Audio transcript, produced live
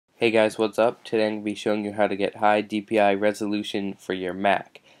Hey guys, what's up? Today I'm going to be showing you how to get high DPI resolution for your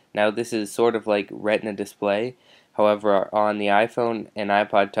Mac. Now this is sort of like Retina display, however on the iPhone and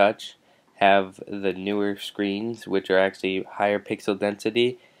iPod Touch have the newer screens which are actually higher pixel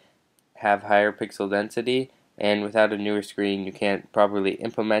density, and without a newer screen you can't properly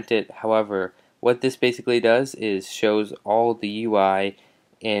implement it. However, what this basically does is shows all the UI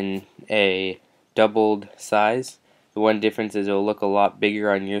in a doubled size. The one difference is it'll look a lot bigger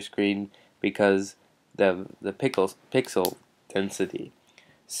on your screen because the pixel density.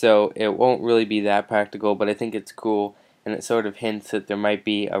 So it won't really be that practical, but I think it's cool, and it sort of hints that there might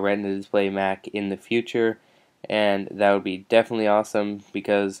be a Retina display Mac in the future, and that would be definitely awesome,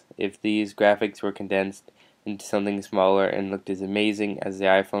 because if these graphics were condensed into something smaller and looked as amazing as the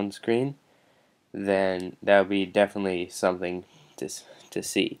iPhone screen, then that would be definitely something to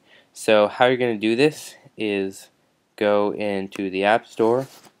see. So how you're going to do this is go into the App Store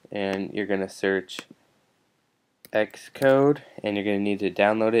and you're going to search Xcode, and you're going to need to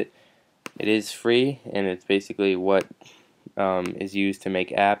download it. It is free, and it's basically what is used to make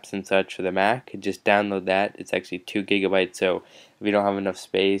apps and such for the Mac. Just download that. It's actually 2 gigabytes, so if you don't have enough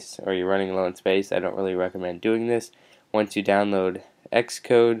space or you're running low on space, I don't really recommend doing this. Once you download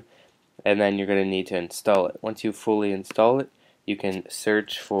Xcode, and then you're going to need to install it. Once you fully install it, you can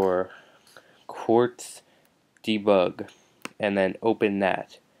search for Quartz Debug and then open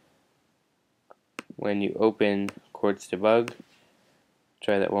that. When you open Quartz Debug,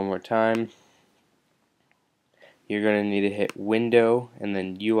 try that one more time, you're going to need to hit Window and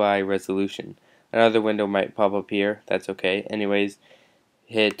then UI Resolution. Another window might pop up here, that's okay. Anyways,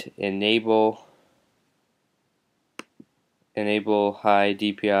 hit Enable High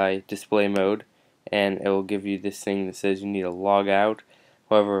DPI Display Mode, and it will give you this thing that says you need to log out.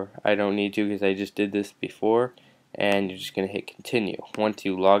 However, I don't need to because I just did this before, and you're just going to hit Continue. Once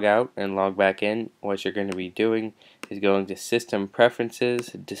you log out and log back in, what you're going to be doing is going to System Preferences,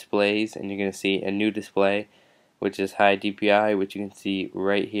 Displays, and you're going to see a new display which is high DPI, which you can see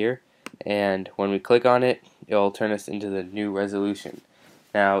right here, and when we click on it, it will turn us into the new resolution.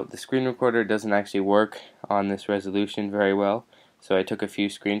 Now the screen recorder doesn't actually work on this resolution very well, so I took a few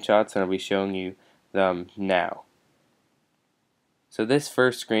screenshots and I'll be showing you them now. So this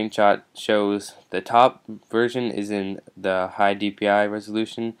first screenshot shows the top version is in the high DPI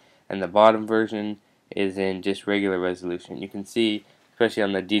resolution and the bottom version is in just regular resolution. You can see, especially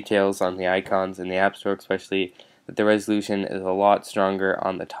on the details on the icons in the App Store especially, that the resolution is a lot stronger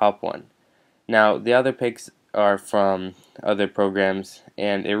on the top one. Now the other pics are from other programs,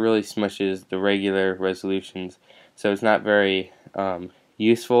 and it really smushes the regular resolutions, so it's not very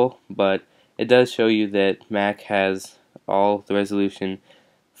useful, but it does show you that Mac has all the resolution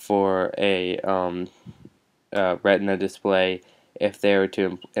for a Retina display if they were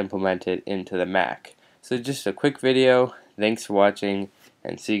to implement it into the Mac. So just a quick video. Thanks for watching,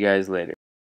 and see you guys later.